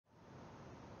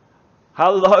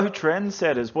Hello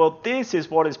trendsetters. Well, this is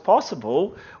what is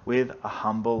possible with a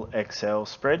humble Excel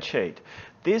spreadsheet.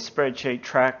 This spreadsheet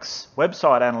tracks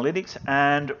website analytics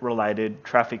and related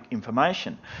traffic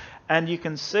information. And you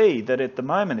can see that at the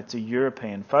moment it's a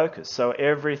European focus. So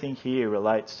everything here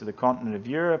relates to the continent of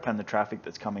Europe and the traffic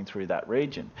that's coming through that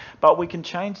region. But we can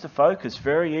change the focus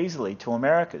very easily to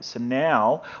Americas. So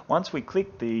now, once we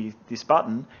click this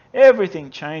button,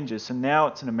 everything changes. So now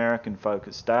it's an American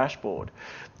focused dashboard,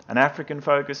 an African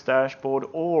focused dashboard,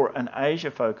 or an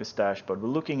Asia focused dashboard. We're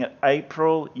looking at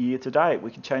April year to date.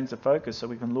 We can change the focus so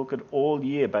we can look at all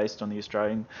year based on the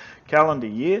Australian calendar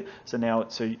year. So now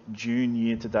it's a June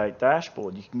year to date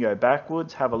dashboard. You can go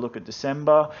backwards, have a look at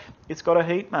December. It's got a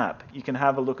heat map. You can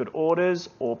have a look at orders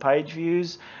or page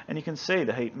views, and you can see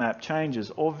the heat map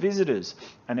changes, or visitors,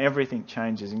 and everything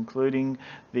changes, including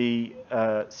the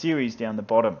series down the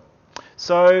bottom.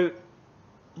 So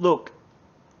look,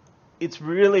 it's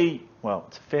really, well,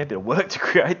 it's a fair bit of work to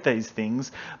create these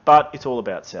things, but it's all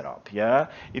about setup, yeah?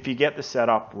 If you get the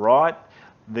setup right,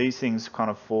 these things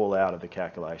kind of fall out of the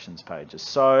calculations pages.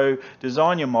 So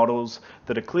design your models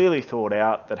that are clearly thought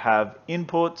out, that have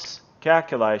inputs,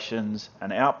 calculations,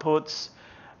 and outputs,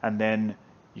 and then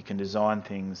you can design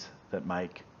things that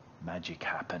make magic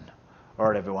happen. All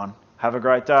right, everyone, have a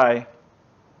great day.